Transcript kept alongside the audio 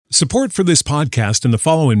Support for this podcast and the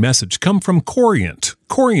following message come from Corient.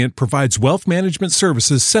 Corient provides wealth management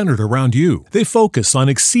services centered around you. They focus on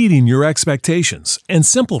exceeding your expectations and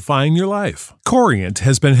simplifying your life. Corient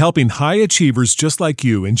has been helping high achievers just like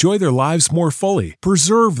you enjoy their lives more fully,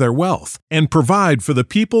 preserve their wealth, and provide for the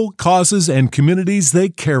people, causes, and communities they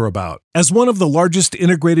care about. As one of the largest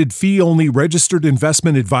integrated fee-only registered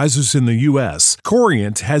investment advisors in the U.S.,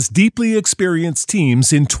 Corient has deeply experienced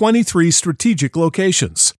teams in 23 strategic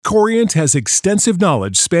locations. Corient has extensive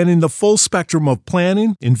knowledge spanning the full spectrum of planning,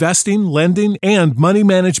 investing, lending, and money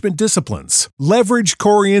management disciplines. Leverage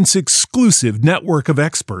Corient's exclusive network of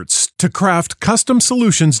experts to craft custom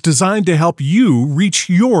solutions designed to help you reach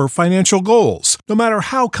your financial goals, no matter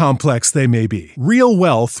how complex they may be. Real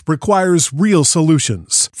wealth requires real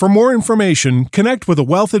solutions. For more information, connect with a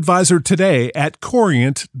wealth advisor today at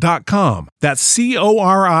Corient.com. That's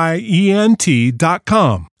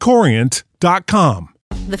Corient.com. Corient.com.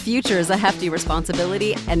 The future is a hefty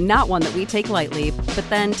responsibility and not one that we take lightly, but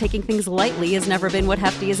then taking things lightly has never been what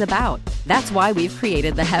Hefty is about. That's why we've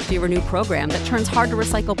created the Hefty Renew program that turns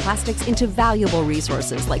hard-to-recycle plastics into valuable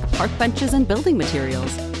resources like park benches and building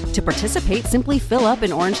materials. To participate, simply fill up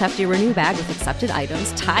an orange Hefty Renew bag with accepted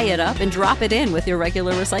items, tie it up, and drop it in with your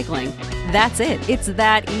regular recycling. That's it. It's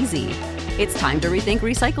that easy. It's time to rethink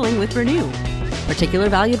recycling with Renew. Particular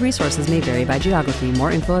valued resources may vary by geography.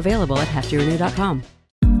 More info available at heftyrenew.com.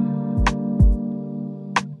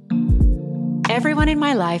 Everyone in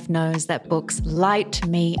my life knows that books light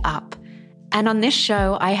me up. And on this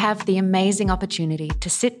show, I have the amazing opportunity to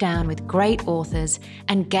sit down with great authors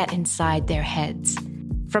and get inside their heads.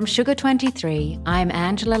 From Sugar 23, I'm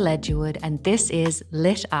Angela Ledgerwood, and this is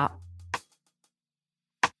Lit Up.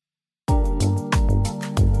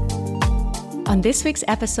 On this week's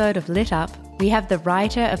episode of Lit Up, we have the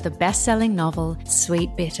writer of the best-selling novel,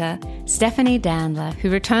 Sweet Bitter, Stephanie Danler,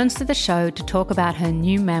 who returns to the show to talk about her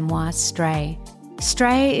new memoir, Stray.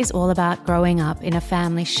 Stray is all about growing up in a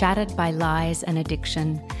family shattered by lies and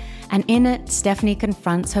addiction. And in it, Stephanie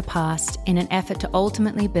confronts her past in an effort to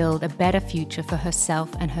ultimately build a better future for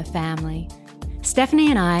herself and her family.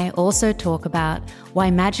 Stephanie and I also talk about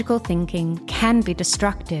why magical thinking can be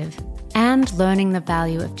destructive and learning the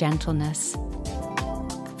value of gentleness.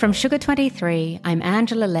 From Sugar 23, I'm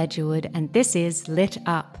Angela Ledgerwood, and this is Lit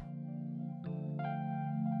Up.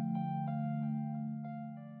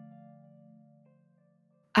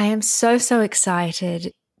 I am so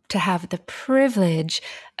excited to have the privilege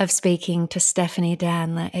of speaking to Stephanie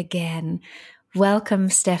Danler again. Welcome,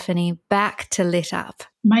 Stephanie, back to Lit Up.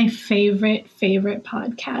 My favorite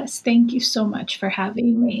podcast. Thank you so much for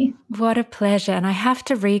having me. What a pleasure. And I have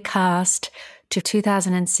to recast to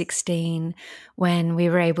 2016 when we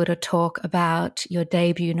were able to talk about your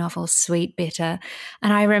debut novel, Sweet Bitter.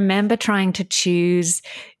 And I remember trying to choose,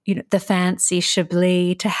 the fancy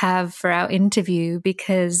Chablis to have for our interview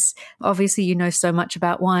because obviously you know so much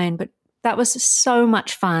about wine, but that was so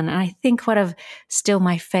much fun. And I think one of still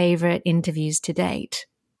my favorite interviews to date.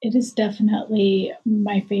 It is definitely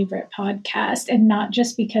my favorite podcast, and not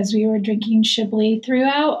just because we were drinking Chablis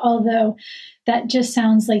throughout, although that just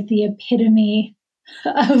sounds like the epitome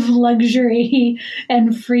of luxury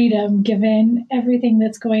and freedom given everything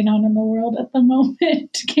that's going on in the world at the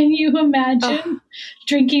moment. Can you imagine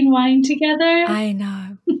drinking wine together? I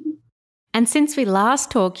know. And since we last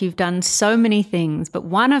talked, you've done so many things, but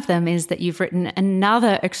one of them is that you've written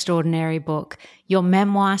another extraordinary book, your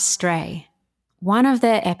memoir, Stray. One of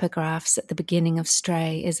their epigraphs at the beginning of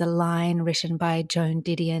Stray is a line written by Joan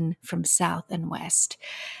Didion from South and West.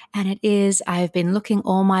 And it is, I have been looking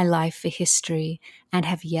all my life for history and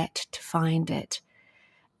have yet to find it.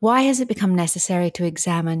 Why has it become necessary to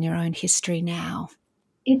examine your own history now?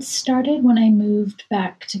 It started when I moved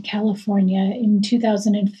back to California in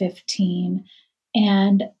 2015,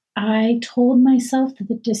 and I told myself that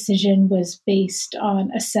the decision was based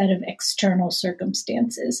on a set of external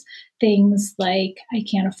circumstances. Things like I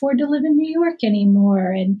can't afford to live in New York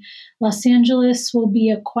anymore, and Los Angeles will be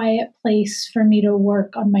a quiet place for me to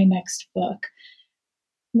work on my next book.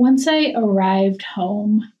 Once I arrived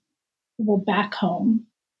back home,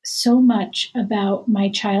 so much about my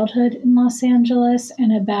childhood in Los Angeles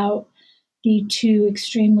and about the two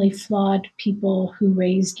extremely flawed people who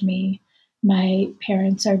raised me. My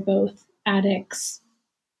parents are both addicts,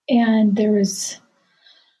 and there was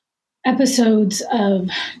episodes of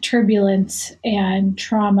turbulence and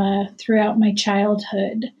trauma throughout my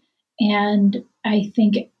childhood. And I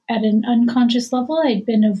think at an unconscious level, I'd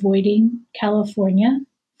been avoiding California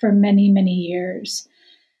for many, many years.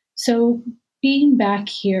 So being back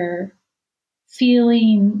here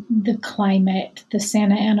feeling the climate, the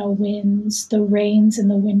Santa Ana winds, the rains in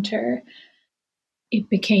the winter, it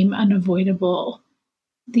became unavoidable.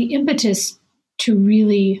 The impetus to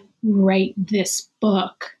really write this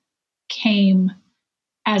book came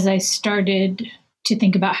as I started to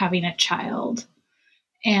think about having a child.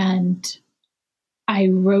 And I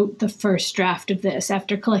wrote the first draft of this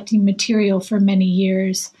after collecting material for many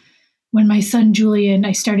years. When my son Julian,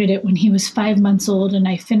 I started it when he was 5 months old, and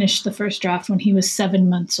I finished the first draft when he was 7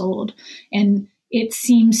 months old. And it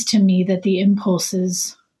seems to me that the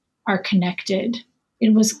impulses are connected.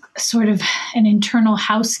 It was sort of an internal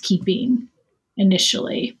housekeeping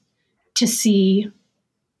initially to see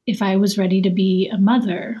if I was ready to be a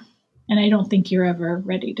mother. And I don't think you're ever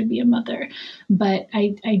ready to be a mother, but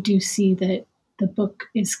I do see that the book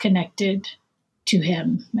is connected to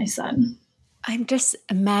him, my son. I'm just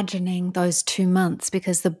imagining those 2 months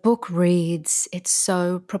because the book reads, it's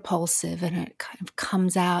so propulsive and it kind of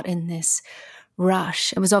comes out in this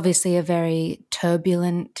rush. It was obviously a very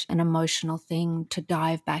turbulent and emotional thing to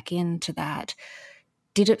dive back into that.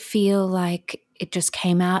 Did it feel like it just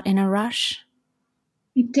came out in a rush?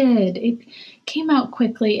 It did. It came out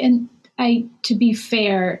quickly. And to be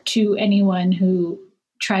fair to anyone who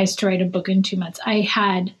tries to write a book in 2 months, I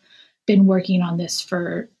had been working on this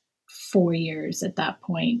for 4 years at that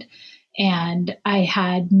point. And I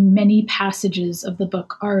had many passages of the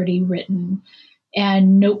book already written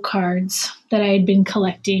and note cards that I had been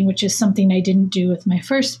collecting, which is something I didn't do with my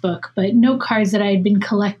first book, but note cards that I had been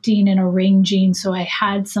collecting and arranging. So I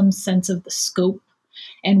had some sense of the scope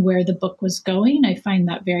and where the book was going. I find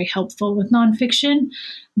that very helpful with nonfiction.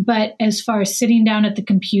 But as far as sitting down at the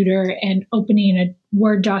computer and opening a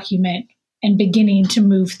Word document and beginning to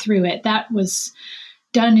move through it, that was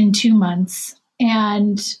done in 2 months.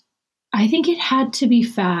 And I think it had to be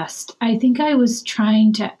fast. I think I was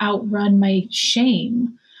trying to outrun my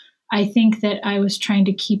shame. I think that I was trying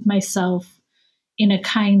to keep myself in a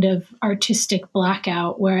kind of artistic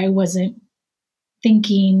blackout where I wasn't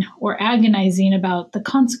thinking or agonizing about the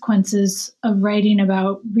consequences of writing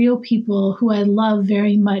about real people who I love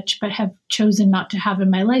very much, but have chosen not to have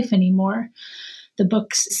in my life anymore. The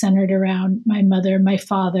book's centered around my mother, my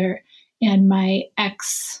father, and my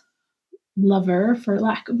ex-lover, for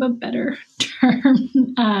lack of a better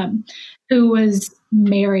term, who was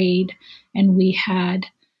married, and we had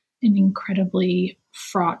an incredibly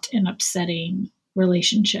fraught and upsetting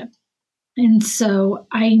relationship. And so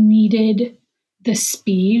I needed the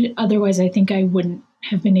speed. Otherwise, I think I wouldn't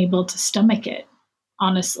have been able to stomach it,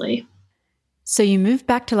 honestly. So you moved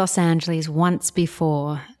back to Los Angeles once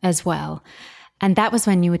before as well, and that was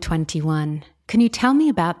when you were 21. Can you tell me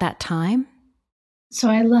about that time? So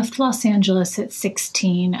I left Los Angeles at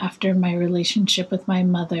 16 after my relationship with my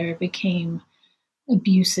mother became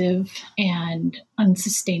abusive and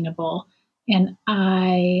unsustainable. And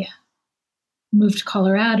I moved to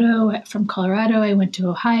Colorado. From Colorado, I went to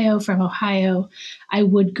Ohio. From Ohio, I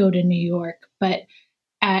would go to New York. But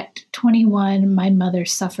at 21, my mother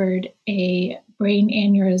suffered a brain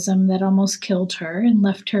aneurysm that almost killed her and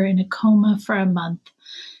left her in a coma for a month.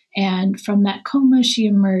 And from that coma, she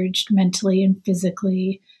emerged mentally and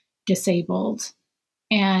physically disabled.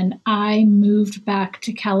 And I moved back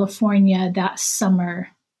to California that summer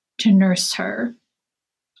to nurse her.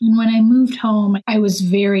 And when I moved home, I was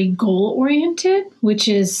very goal-oriented, which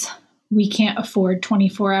is we can't afford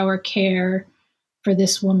 24-hour care for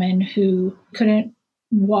this woman who couldn't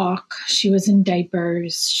walk. She was in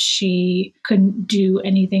diapers. She couldn't do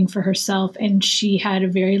anything for herself. And she had a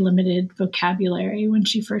very limited vocabulary when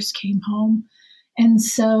she first came home. And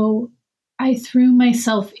so I threw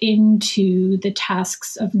myself into the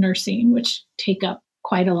tasks of nursing, which take up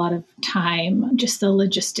quite a lot of time, just the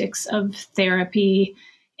logistics of therapy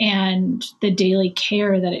and the daily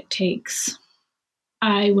care that it takes.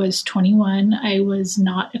 I was 21. I was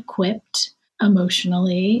not equipped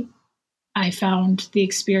emotionally. I found the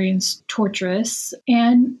experience torturous,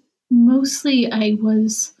 and mostly I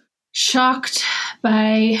was shocked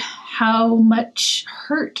by how much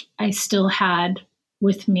hurt I still had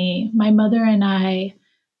with me. My mother and I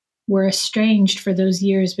were estranged for those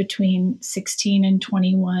years between 16 and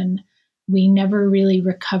 21. We never really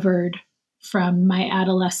recovered from my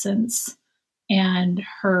adolescence and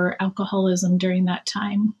her alcoholism during that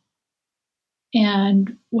time.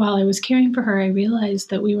 And while I was caring for her, I realized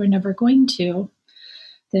that we were never going to,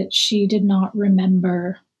 that she did not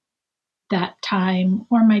remember that time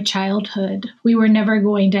or my childhood. We were never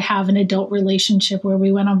going to have an adult relationship where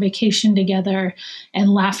we went on vacation together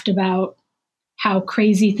and laughed about how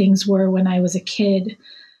crazy things were when I was a kid.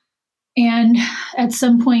 And at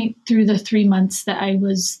some point through the 3 months that I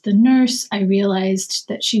was the nurse, I realized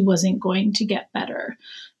that she wasn't going to get better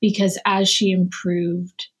because as she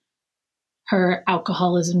improved, her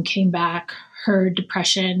alcoholism came back, her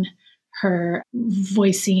depression, her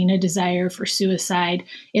voicing a desire for suicide,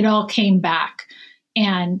 it all came back.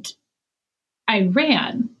 And I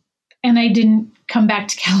ran, and I didn't come back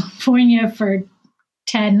to California for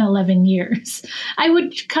 10, 11 years. I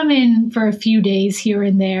would come in for a few days here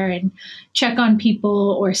and there and check on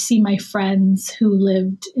people or see my friends who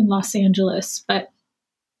lived in Los Angeles, but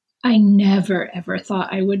I never, ever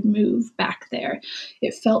thought I would move back there.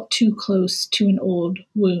 It felt too close to an old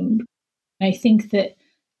wound. I think that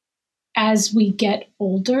as we get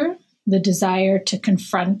older, the desire to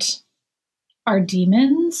confront our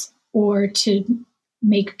demons or to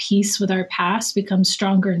make peace with our past becomes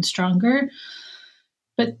stronger and stronger.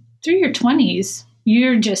 But through your 20s,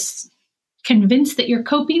 you're just convinced that you're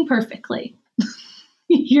coping perfectly.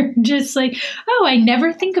 You're just like, oh, I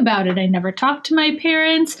never think about it. I never talk to my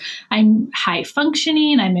parents. I'm high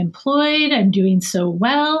functioning. I'm employed. I'm doing so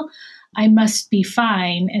well. I must be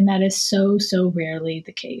fine. And that is so, so rarely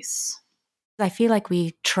the case. I feel like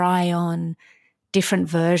we try on different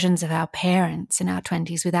versions of our parents in our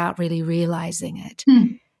 20s without really realizing it.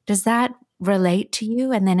 Does that relate to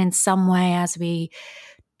you? And then in some way, as we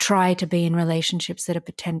try to be in relationships that are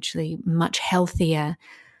potentially much healthier,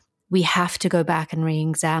 we have to go back and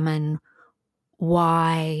re-examine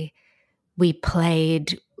why we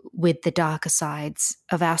played with the darker sides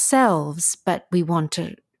of ourselves, but we want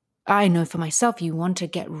to, I know for myself, you want to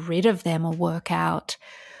get rid of them or work out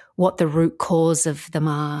what the root cause of them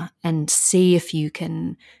are and see if you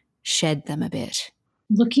can shed them a bit.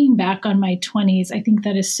 Looking back on my 20s, I think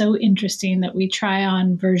that is so interesting that we try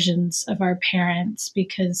on versions of our parents,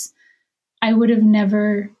 because I would have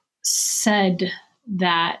never said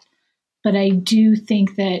that. But I do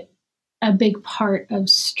think that a big part of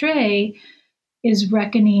Stray is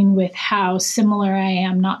reckoning with how similar I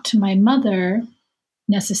am, not to my mother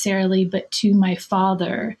necessarily, but to my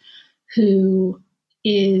father, who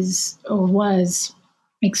is or was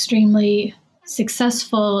extremely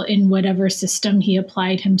successful in whatever system he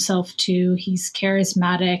applied himself to. He's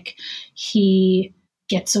charismatic. He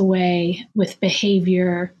gets away with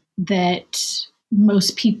behavior that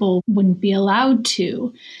most people wouldn't be allowed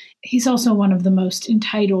to. He's also one of the most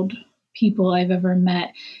entitled people I've ever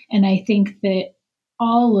met. And I think that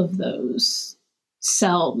all of those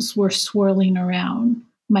selves were swirling around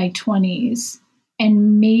my 20s.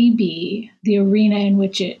 And maybe the arena in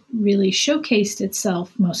which it really showcased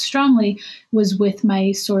itself most strongly was with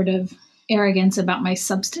my sort of arrogance about my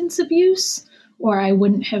substance abuse, or I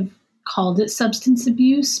wouldn't have called it substance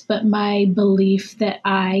abuse, but my belief that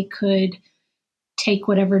I could take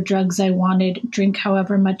whatever drugs I wanted, drink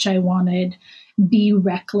however much I wanted, be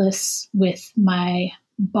reckless with my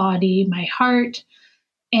body, my heart,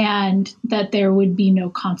 and that there would be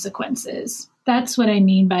no consequences. That's what I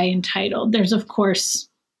mean by entitled. There's, of course,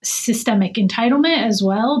 systemic entitlement as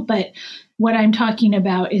well, but what I'm talking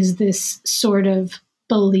about is this sort of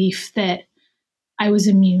belief that I was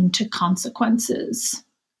immune to consequences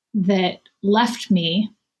that left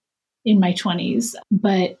me in my 20s,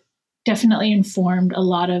 but definitely informed a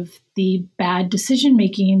lot of the bad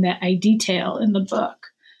decision-making that I detail in the book.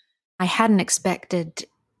 I hadn't expected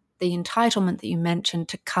the entitlement that you mentioned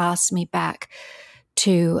to cast me back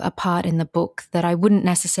to a part in the book that I wouldn't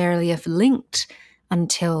necessarily have linked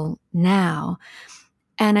until now.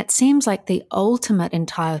 And it seems like the ultimate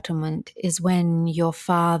entitlement is when your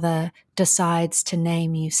father decides to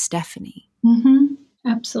name you Stephanie. Mm-hmm.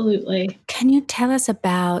 Absolutely. Can you tell us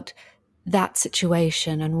about that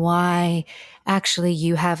situation and why actually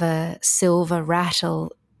you have a silver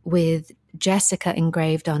rattle with Jessica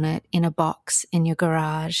engraved on it in a box in your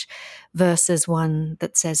garage versus one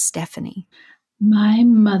that says Stephanie? My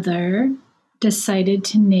mother decided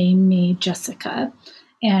to name me Jessica.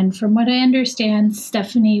 And from what I understand,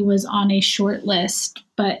 Stephanie was on a short list,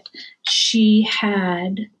 but she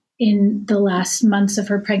had, in the last months of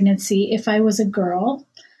her pregnancy, if I was a girl,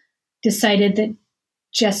 decided that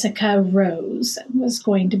Jessica Rose was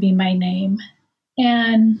going to be my name.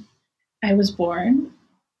 And I was born.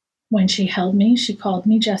 When she held me, she called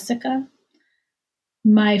me Jessica.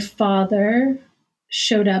 My father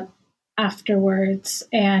showed up afterwards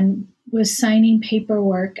and was signing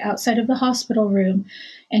paperwork outside of the hospital room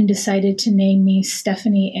and decided to name me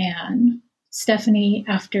Stephanie Ann. Stephanie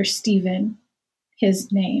after Stephen,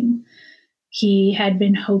 his name. He had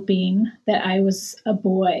been hoping that I was a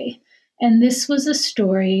boy. And this was a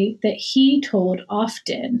story that he told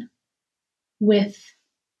often with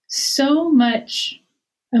so much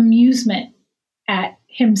amusement at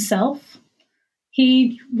himself.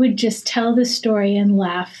 He would just tell the story and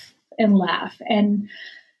laugh and laugh. And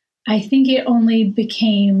I think it only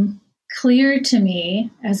became clear to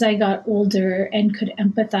me as I got older and could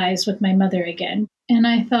empathize with my mother again. And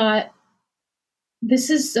I thought, this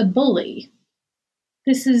is a bully.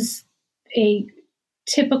 This is a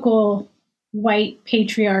typical white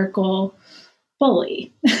patriarchal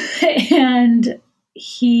bully. And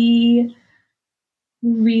he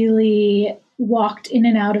really walked in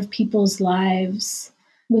and out of people's lives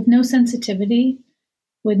with no sensitivity,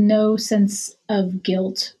 with no sense of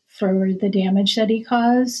guilt for the damage that he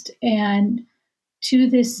caused. And to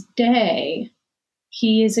this day,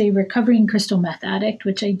 he is a recovering crystal meth addict,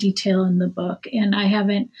 which I detail in the book. And I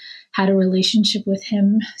haven't had a relationship with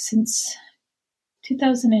him since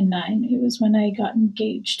 2009. It was when I got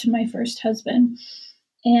engaged to my first husband.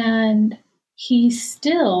 And he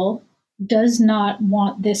still does not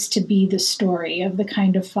want this to be the story of the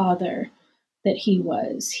kind of father that he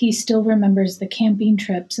was. He still remembers the camping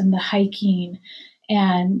trips and the hiking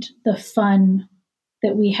and the fun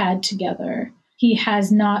that we had together. He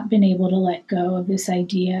has not been able to let go of this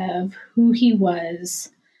idea of who he was,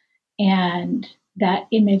 and that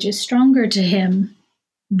image is stronger to him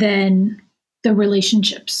than the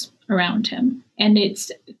relationships around him. And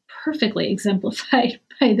it's perfectly exemplified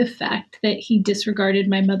by the fact that he disregarded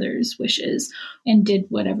my mother's wishes and did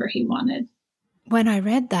whatever he wanted. When I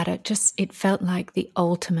read that, it felt like the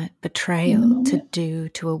ultimate betrayal to do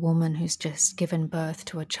to a woman who's just given birth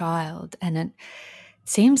to a child. And it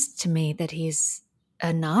seems to me that he's a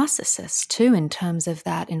narcissist too, in terms of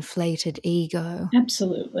that inflated ego.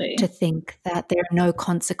 Absolutely. To think that there are no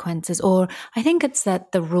consequences, or I think it's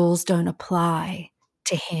that the rules don't apply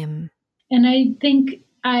to him. And I think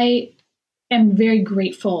I am very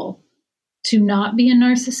grateful to not be a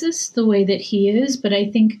narcissist the way that he is, but I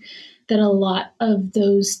think that a lot of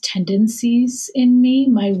those tendencies in me,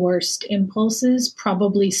 my worst impulses,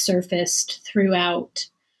 probably surfaced throughout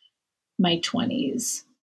my 20s.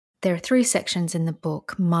 There are 3 sections in the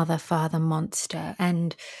book, Mother, Father, Monster,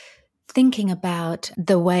 and thinking about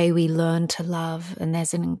the way we learn to love. And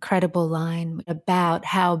there's an incredible line about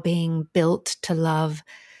how being built to love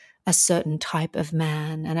a certain type of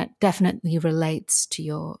man, and it definitely relates to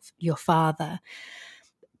your father.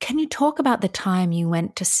 Can you talk about the time you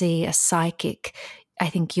went to see a psychic, I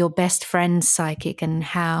think your best friend's psychic, and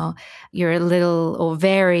how you're a little or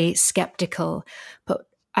very skeptical, but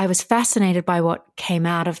I was fascinated by what came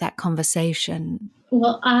out of that conversation.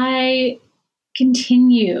 Well, I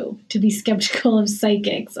continue to be skeptical of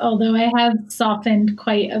psychics, although I have softened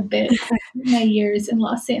quite a bit in my years in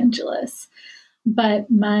Los Angeles. But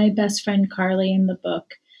my best friend Carly in the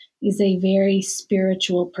book is a very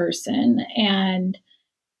spiritual person, and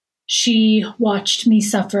she watched me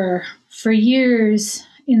suffer for years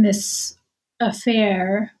in this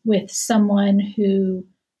affair with someone who,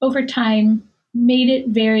 over time, made it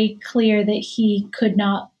very clear that he could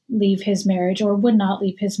not leave his marriage or would not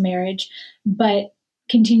leave his marriage, but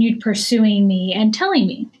continued pursuing me and telling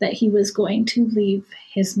me that he was going to leave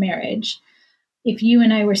his marriage. If you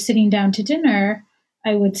and I were sitting down to dinner,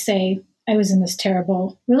 I would say, I was in this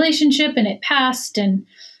terrible relationship and it passed, and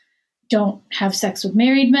don't have sex with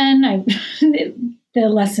married men. The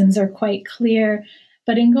lessons are quite clear.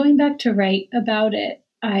 But in going back to write about it,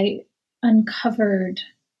 I uncovered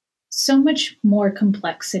so much more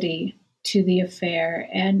complexity to the affair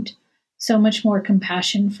and so much more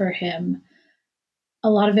compassion for him. A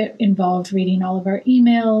lot of it involved reading all of our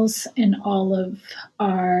emails and all of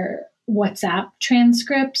our WhatsApp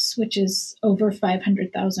transcripts, which is over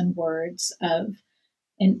 500,000 words of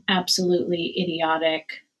an absolutely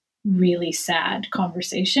idiotic, really sad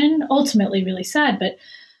conversation, ultimately really sad. But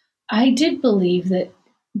I did believe that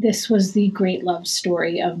this was the great love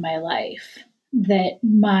story of my life, that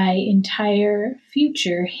my entire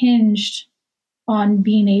future hinged on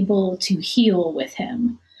being able to heal with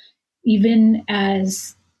him. Even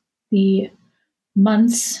as the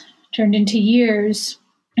months turned into years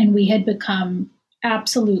and we had become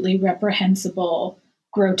absolutely reprehensible,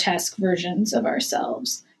 grotesque versions of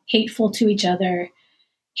ourselves, hateful to each other,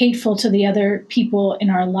 hateful to the other people in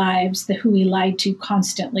our lives who we lied to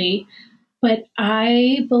constantly. But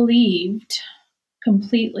I believed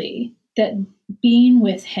completely that being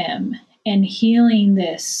with him and healing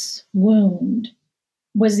this wound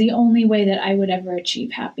was the only way that I would ever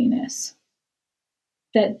achieve happiness.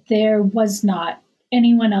 That there was not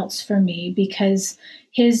anyone else for me because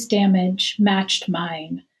his damage matched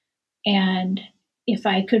mine. And if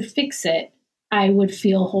I could fix it, I would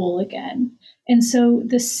feel whole again. And so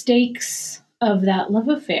the stakes of that love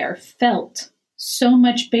affair felt so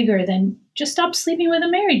much bigger than just stop sleeping with a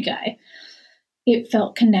married guy. It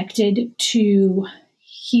felt connected to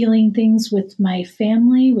healing things with my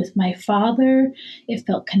family, with my father. It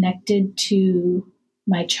felt connected to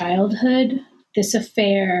my childhood, this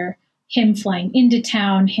affair, him flying into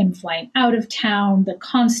town, him flying out of town, the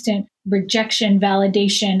constant rejection,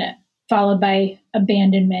 validation, followed by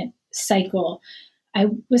abandonment cycle. I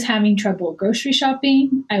was having trouble grocery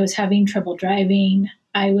shopping. I was having trouble driving.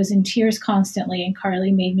 I was in tears constantly, and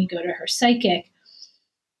Carly made me go to her psychic,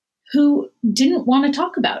 who didn't want to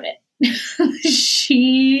talk about it.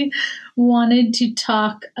 She wanted to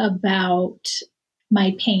talk about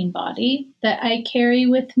my pain body that I carry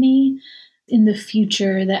with me in the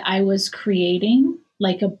future that I was creating,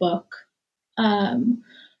 like a book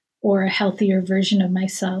or a healthier version of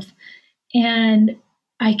myself. And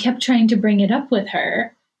I kept trying to bring it up with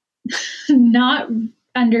her, not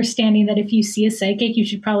understanding that if you see a psychic, you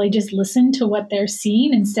should probably just listen to what they're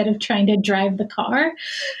seeing instead of trying to drive the car.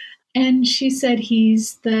 And she said,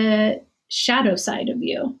 he's the shadow side of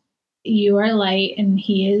you. You are light and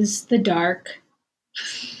he is the dark.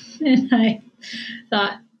 And I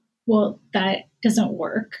thought, well, that doesn't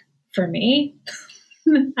work for me.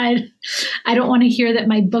 I don't want to hear that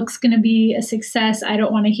my book's going to be a success. I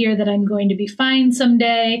don't want to hear that I'm going to be fine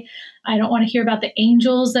someday. I don't want to hear about the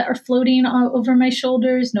angels that are floating over my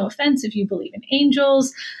shoulders. No offense if you believe in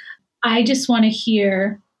angels. I just want to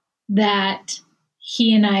hear that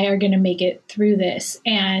he and I are going to make it through this.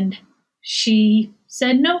 And she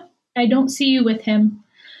said, no, I don't see you with him.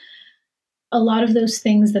 A lot of those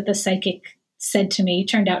things that the psychic said to me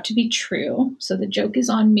turned out to be true. So the joke is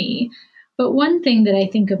on me. But one thing that I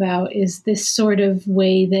think about is this sort of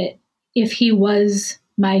way that if he was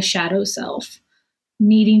my shadow self,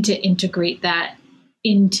 needing to integrate that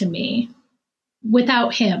into me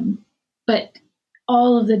without him, but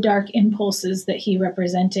all of the dark impulses that he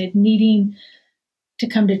represented, needing to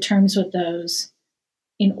come to terms with those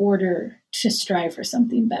in order to strive for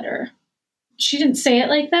something better. She didn't say it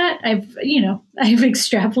like that. I've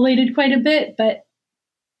extrapolated quite a bit, but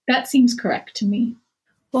that seems correct to me.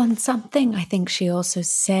 Well, and something I think she also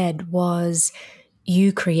said was,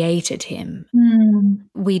 you created him.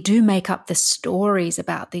 We do make up the stories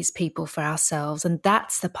about these people for ourselves, and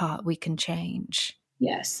that's the part we can change.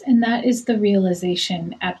 Yes, and that is the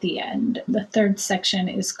realization at the end. The third section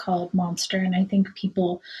is called Monster, and I think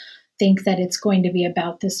people think that it's going to be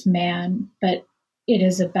about this man, but it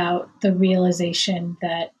is about the realization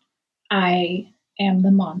that I am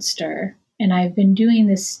the monster, and I've been doing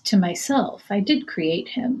this to myself. I did create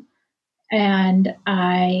him, and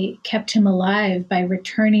I kept him alive by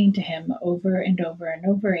returning to him over and over and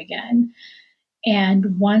over again.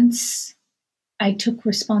 And once I took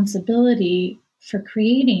responsibility for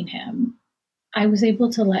creating him, I was able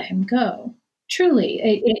to let him go. Truly,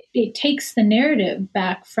 it takes the narrative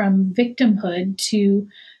back from victimhood to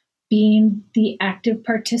being the active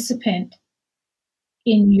participant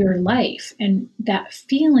in your life. And that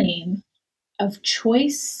feeling of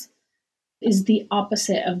choice is the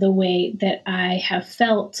opposite of the way that I have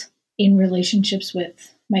felt in relationships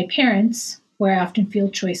with my parents, where I often feel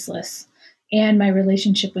choiceless, and my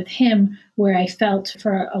relationship with him, where I felt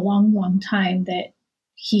for a long, long time that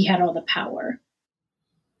he had all the power.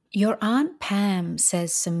 Your Aunt Pam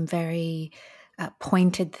says some very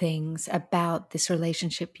pointed things about this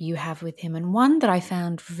relationship you have with him. And one that I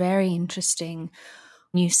found very interesting,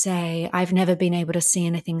 you say, I've never been able to see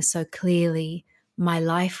anything so clearly, my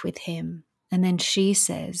life with him. And then she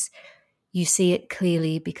says, you see it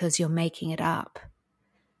clearly because you're making it up.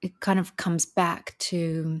 It kind of comes back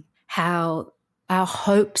to how our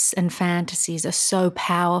hopes and fantasies are so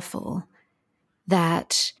powerful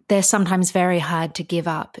that they're sometimes very hard to give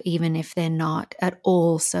up, even if they're not at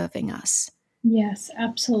all serving us. Yes,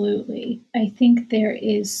 absolutely. I think there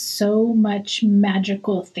is so much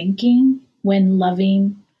magical thinking when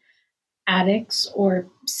loving addicts or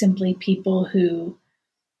simply people who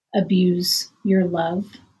abuse your love,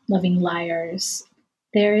 loving liars.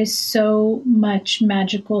 There is so much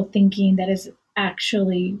magical thinking that is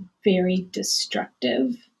actually very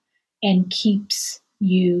destructive and keeps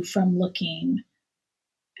you from looking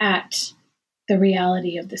at the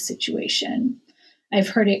reality of the situation. I've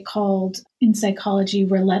heard it called in psychology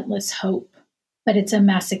relentless hope, but it's a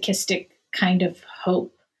masochistic kind of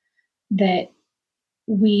hope that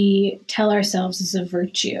we tell ourselves is a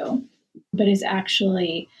virtue, but is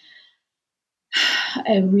actually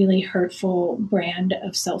a really hurtful brand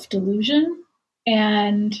of self-delusion.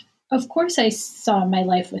 And of course, I saw my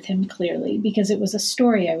life with him clearly because it was a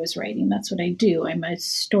story I was writing. That's what I do. I'm a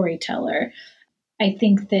storyteller. I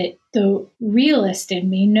think that the realist in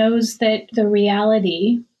me knows that the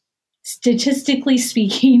reality, statistically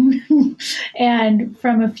speaking, and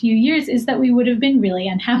from a few years, is that we would have been really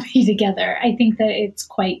unhappy together. I think that it's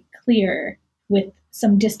quite clear with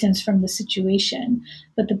some distance from the situation,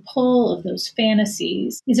 but the pull of those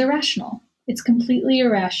fantasies is irrational. It's completely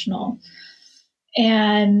irrational.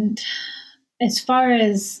 And as far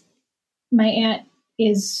as my aunt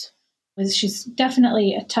she's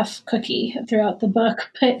definitely a tough cookie throughout the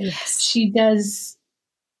book, but Yes. she does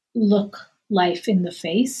look life in the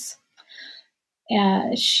face.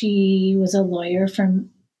 She was a lawyer for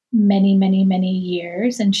many, many, many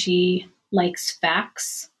years, and she likes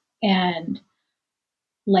facts and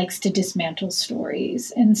likes to dismantle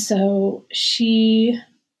stories. And so she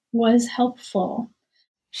was helpful.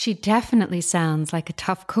 She definitely sounds like a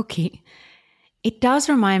tough cookie. It does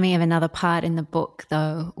remind me of another part in the book,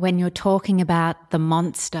 though, when you're talking about the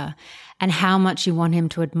monster and how much you want him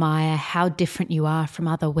to admire how different you are from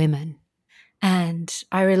other women. And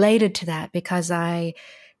I related to that because I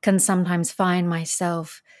can sometimes find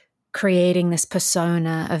myself creating this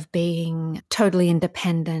persona of being totally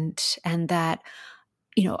independent and that,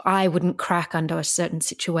 I wouldn't crack under a certain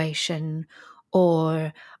situation,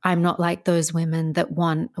 or I'm not like those women that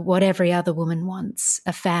want what every other woman wants,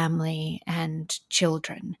 a family and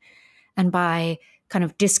children. And by kind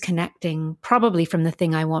of disconnecting probably from the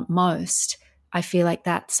thing I want most, I feel like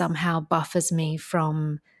that somehow buffers me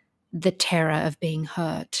from the terror of being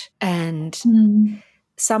hurt. And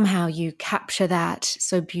somehow you capture that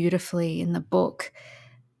so beautifully in the book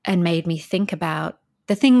and made me think about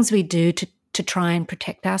the things we do to try and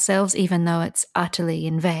protect ourselves, even though it's utterly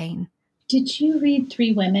in vain. Did you read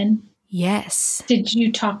Three Women? Yes. Did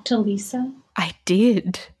you talk to Lisa? I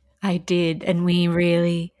did. And we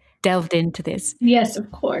really delved into this. Yes,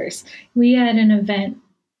 of course. We had an event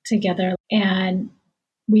together and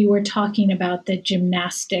we were talking about the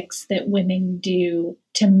gymnastics that women do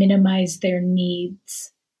to minimize their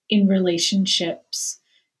needs in relationships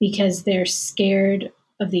because they're scared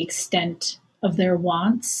of the extent of their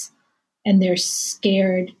wants, and they're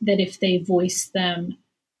scared that if they voice them,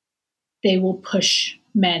 they will push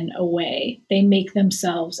men away. They make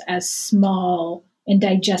themselves as small and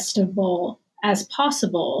digestible as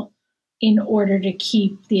possible in order to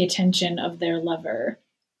keep the attention of their lover.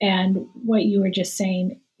 And what you were just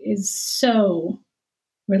saying is so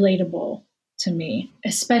relatable to me,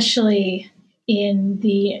 especially in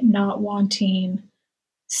the not wanting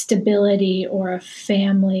stability or a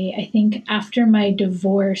family. I think after my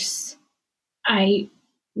divorce, I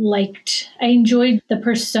enjoyed the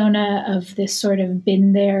persona of this sort of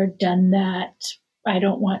been there, done that. I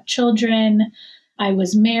don't want children. I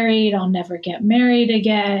was married. I'll never get married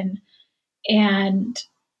again. And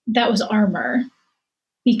that was armor,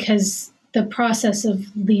 because the process of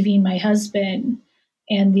leaving my husband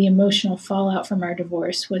and the emotional fallout from our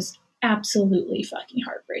divorce was absolutely fucking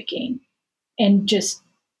heartbreaking, and just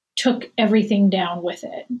took everything down with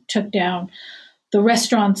it. Took down the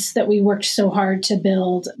restaurants that we worked so hard to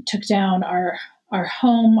build, took down our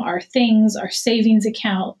home, our things, our savings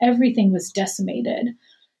account. Everything was decimated.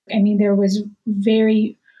 I mean, there was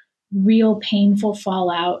very real painful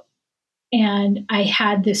fallout. And I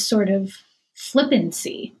had this sort of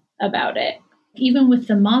flippancy about it. Even with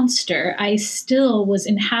the monster, I still was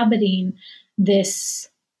inhabiting this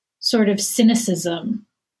sort of cynicism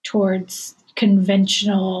towards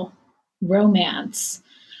conventional romance.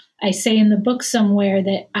 I say in the book somewhere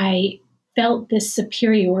that I felt this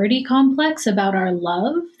superiority complex about our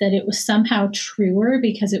love, that it was somehow truer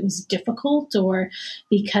because it was difficult or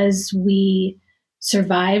because we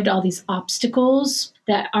survived all these obstacles,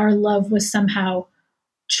 that our love was somehow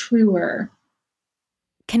truer.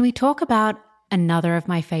 Can we talk about another of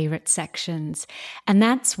my favorite sections? And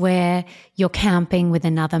that's where you're camping with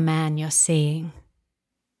another man you're seeing.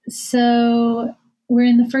 So we're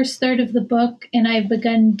in the first third of the book, and I've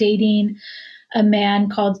begun dating a man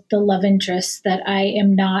called the love interest that I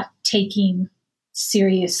am not taking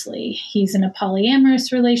seriously. He's in a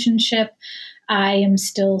polyamorous relationship. I am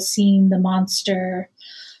still seeing the monster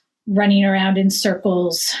running around in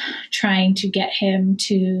circles, trying to get him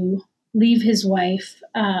to leave his wife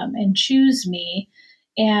and choose me.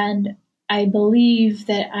 And I believe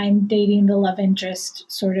that I'm dating the love interest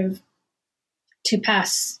sort of to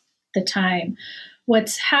pass the time.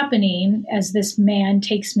 What's happening as this man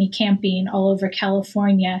takes me camping all over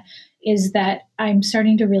California is that I'm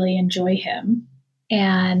starting to really enjoy him.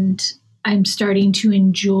 And I'm starting to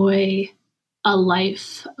enjoy a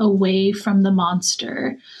life away from the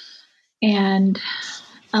monster, and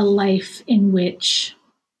a life in which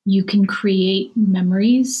you can create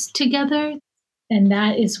memories together. And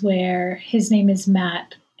that is where, his name is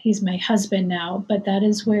Matt. He's my husband now, but that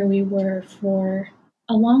is where we were for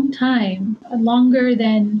a long time, longer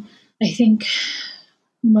than I think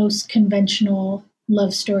most conventional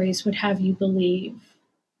love stories would have you believe.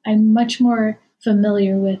 I'm much more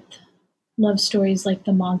familiar with love stories like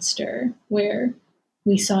The Monster, where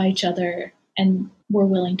we saw each other and were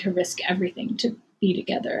willing to risk everything to be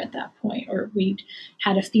together at that point, or we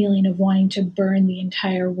had a feeling of wanting to burn the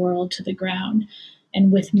entire world to the ground.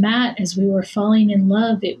 And with Matt, as we were falling in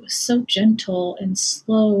love, it was so gentle and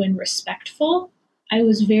slow and respectful. I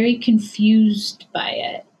was very confused by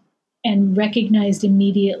it and recognized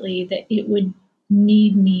immediately that it would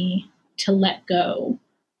need me to let go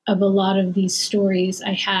of a lot of these stories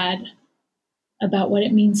I had about what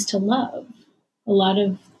it means to love. A lot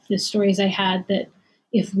of the stories I had that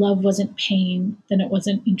if love wasn't pain, then it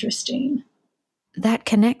wasn't interesting. That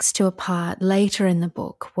connects to a part later in the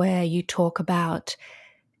book where you talk about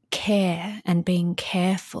care and being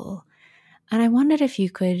careful. And I wondered if you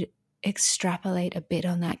could extrapolate a bit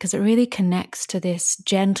on that, because it really connects to this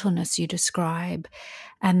gentleness you describe,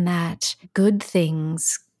 and that good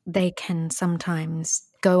things, they can sometimes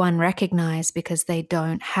go unrecognized because they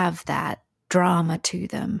don't have that drama to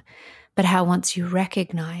them. But how once you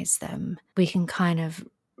recognize them, we can kind of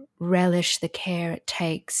relish the care it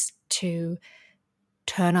takes to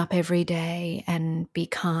turn up every day and be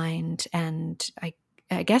kind, and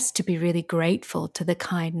I guess to be really grateful to the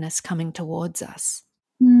kindness coming towards us.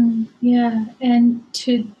 Yeah, and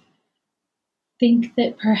to think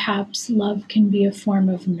that perhaps love can be a form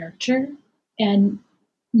of nurture and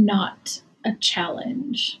not a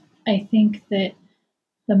challenge. I think that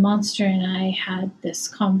the monster and I had this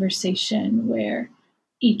conversation where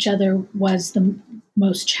each other was the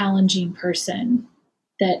most challenging person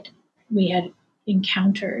that we had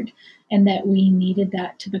encountered, and that we needed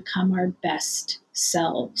that to become our best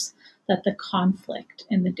selves, that the conflict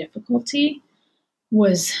and the difficulty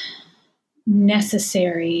was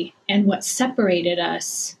necessary and what separated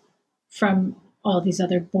us from all these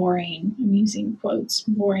other boring, I'm using quotes,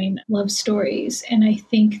 boring love stories. And I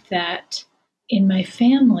think that in my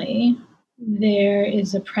family, there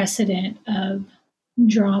is a precedent of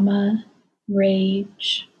drama,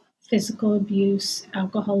 rage, physical abuse,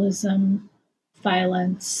 alcoholism,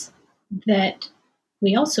 violence, that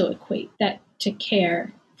we also equate that to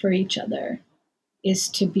care for each other is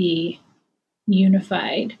to be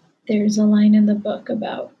unified. There's a line in the book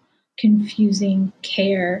about confusing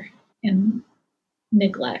care and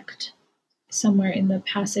neglect, somewhere in the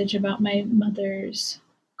passage about my mother's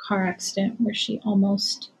car accident where she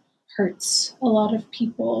almost hurts a lot of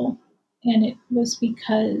people. And it was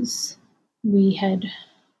because we had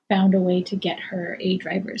found a way to get her a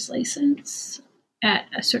driver's license at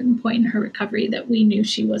a certain point in her recovery that we knew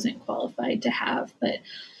she wasn't qualified to have, but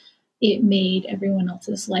it made everyone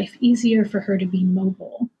else's life easier for her to be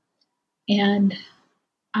mobile. And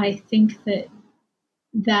I think that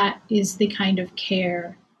that is the kind of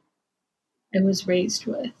care I was raised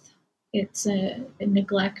with. It's a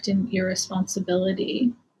neglect and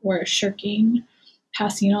irresponsibility, or a shirking,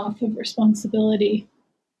 passing off of responsibility.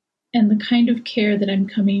 And the kind of care that I'm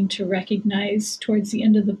coming to recognize towards the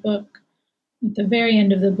end of the book, at the very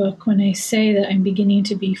end of the book, when I say that I'm beginning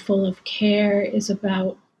to be full of care, is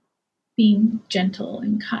about being gentle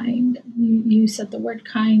and kind. You said the word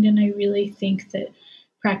kind, and I really think that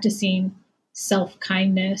practicing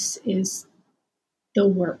self-kindness is the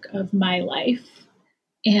work of my life.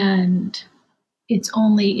 And it's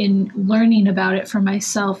only in learning about it for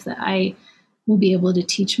myself that I will be able to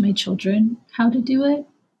teach my children how to do it,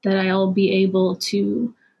 that I'll be able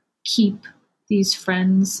to keep these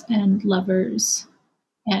friends and lovers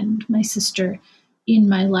and my sister in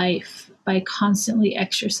my life by constantly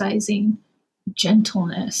exercising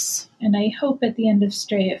gentleness. And I hope at the end of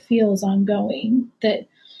Stray it feels ongoing, that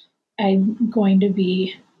I'm going to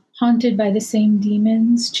be haunted by the same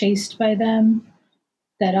demons, chased by them,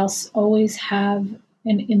 that I'll always have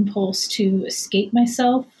an impulse to escape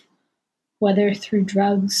myself, whether through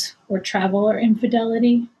drugs or travel or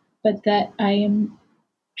infidelity, but that I am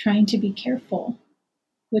trying to be careful,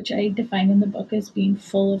 which I define in the book as being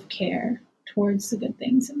full of care towards the good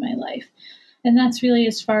things in my life. And that's really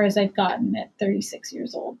as far as I've gotten at 36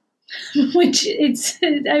 years old, which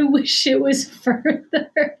I wish it was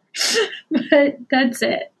further, but that's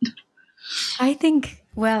it. I think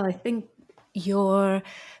you're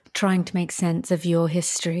trying to make sense of your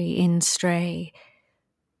history in Stray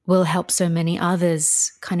will help so many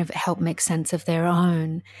others kind of help make sense of their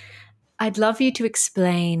own. I'd love you to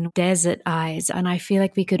explain desert eyes, and I feel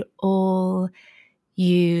like we could all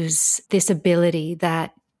use this ability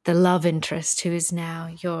that the love interest who is now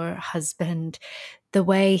your husband, the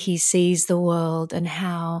way he sees the world and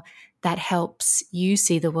how that helps you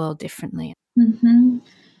see the world differently. Mm-hmm.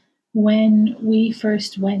 When we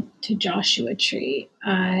first went to Joshua Tree,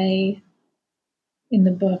 in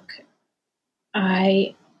the book,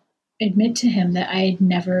 I admit to him that I had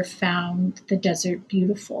never found the desert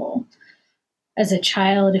beautiful. As a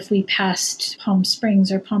child, if we passed Palm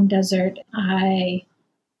Springs or Palm Desert, I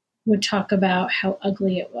would talk about how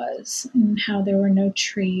ugly it was and how there were no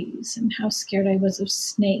trees and how scared I was of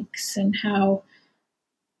snakes and how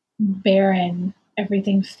barren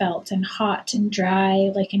everything felt and hot and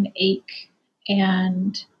dry like an ache.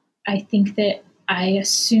 And I think that I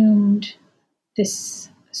assumed this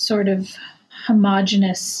sort of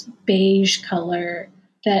homogeneous beige color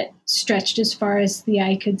that stretched as far as the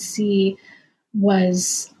eye could see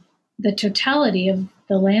was the totality of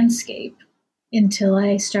the landscape, until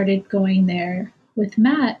I started going there with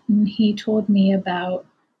Matt, and he told me about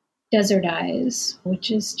desert eyes, which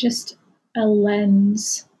is just a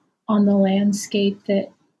lens on the landscape that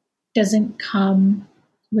doesn't come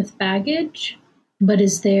with baggage, but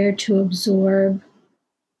is there to absorb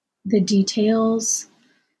the details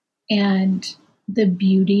and the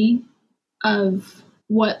beauty of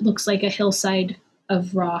what looks like a hillside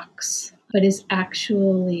of rocks, but is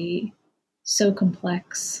actually so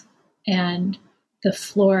complex, and the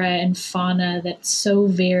flora and fauna that's so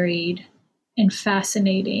varied and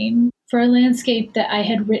fascinating for a landscape that I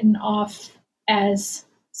had written off as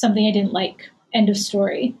something I didn't like. End of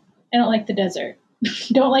story. I don't like the desert.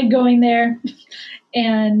 Don't like going there.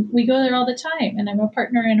 And we go there all the time. And I'm a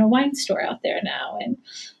partner in a wine store out there now. And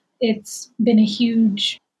it's been a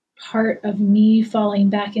huge part of me falling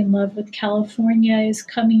back in love with California, is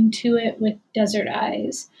coming to it with desert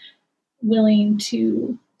eyes, willing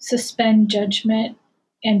to suspend judgment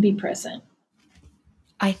and be present.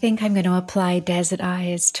 I think I'm going to apply desert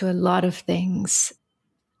eyes to a lot of things.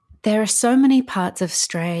 There are so many parts of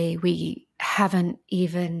Stray we haven't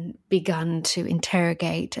even begun to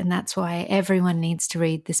interrogate, and that's why everyone needs to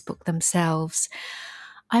read this book themselves.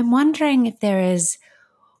 I'm wondering if there is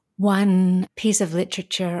one piece of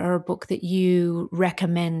literature or a book that you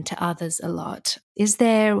recommend to others a lot. Is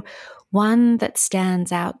there one that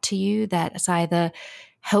stands out to you that has either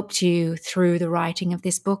helped you through the writing of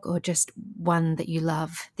this book, or just one that you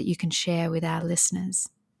love that you can share with our listeners?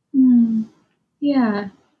 Yeah.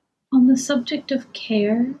 On the subject of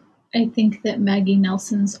care, I think that Maggie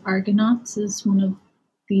Nelson's Argonauts is one of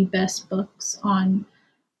the best books on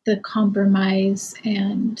the compromise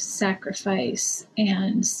and sacrifice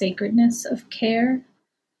and sacredness of care.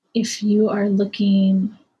 If you are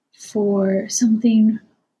looking for something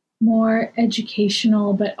more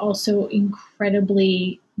educational, but also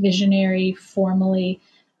incredibly visionary, formally,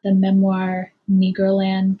 the memoir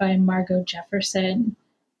Negroland by Margot Jefferson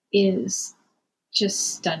is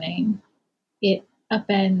just stunning. It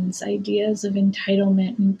upends ideas of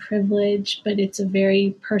entitlement and privilege, but it's a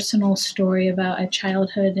very personal story about a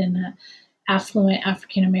childhood in an affluent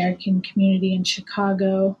African American community in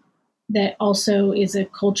Chicago that also is a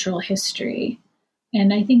cultural history.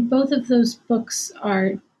 And I think both of those books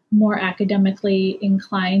are more academically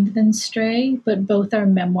inclined than Stray, but both are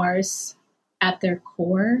memoirs at their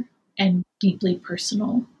core and deeply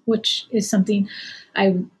personal, which is something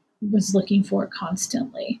I was looking for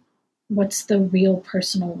constantly. What's the real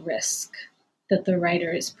personal risk that the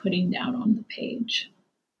writer is putting down on the page?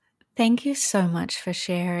 Thank you so much for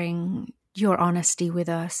sharing your honesty with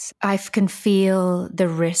us. I can feel the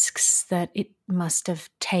risks that it must have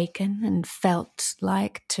taken and felt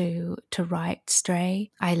like to write Stray.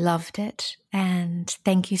 I loved it, and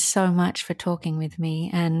thank you so much for talking with me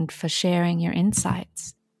and for sharing your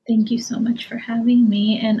insights. Thank you so much for having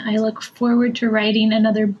me, and I look forward to writing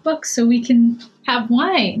another book so we can have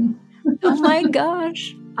wine. Oh my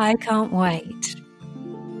gosh, I can't wait.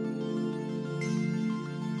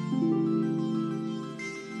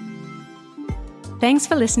 Thanks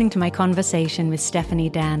for listening to my conversation with Stephanie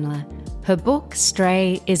Danler. Her book,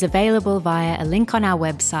 Stray, is available via a link on our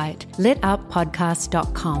website,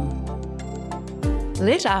 lituppodcast.com.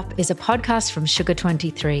 Lit Up is a podcast from Sugar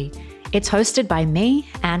 23. It's hosted by me,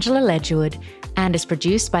 Angela Ledgewood, and is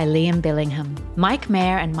produced by Liam Billingham. Mike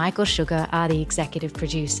Mayer and Michael Sugar are the executive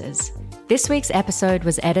producers. This week's episode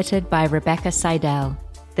was edited by Rebecca Seidel.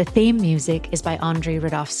 The theme music is by Andrei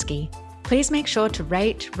Radovsky. Please make sure to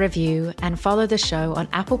rate, review, and follow the show on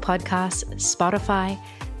Apple Podcasts, Spotify,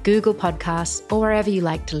 Google Podcasts, or wherever you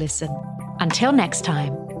like to listen. Until next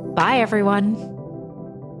time, bye everyone.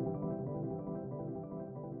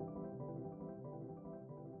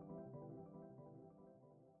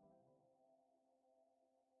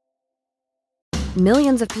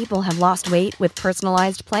 Millions of people have lost weight with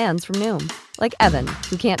personalized plans from Noom. Like Evan,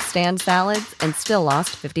 who can't stand salads and still lost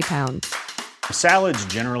 50 pounds. Salads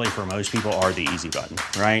generally for most people are the easy button,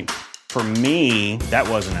 right? For me, that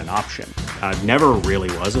wasn't an option. I never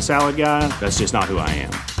really was a salad guy. That's just not who I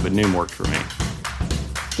am. But Noom worked for me.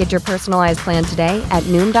 Get your personalized plan today at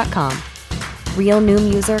Noom.com. Real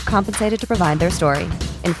Noom user compensated to provide their story.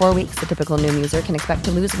 In 4 weeks, the typical Noom user can expect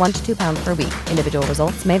to lose 1 to 2 pounds per week. Individual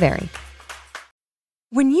results may vary.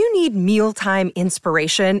 When you need mealtime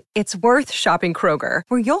inspiration, it's worth shopping Kroger,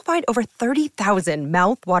 where you'll find over 30,000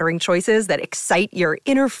 mouth-watering choices that excite your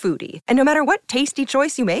inner foodie. And no matter what tasty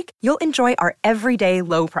choice you make, you'll enjoy our everyday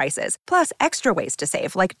low prices, plus extra ways to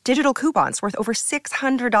save, like digital coupons worth over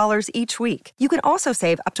 $600 each week. You can also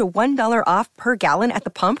save up to $1 off per gallon at the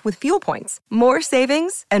pump with fuel points. More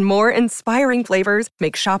savings and more inspiring flavors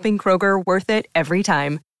make shopping Kroger worth it every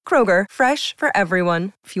time. Kroger, fresh for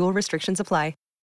everyone. Fuel restrictions apply.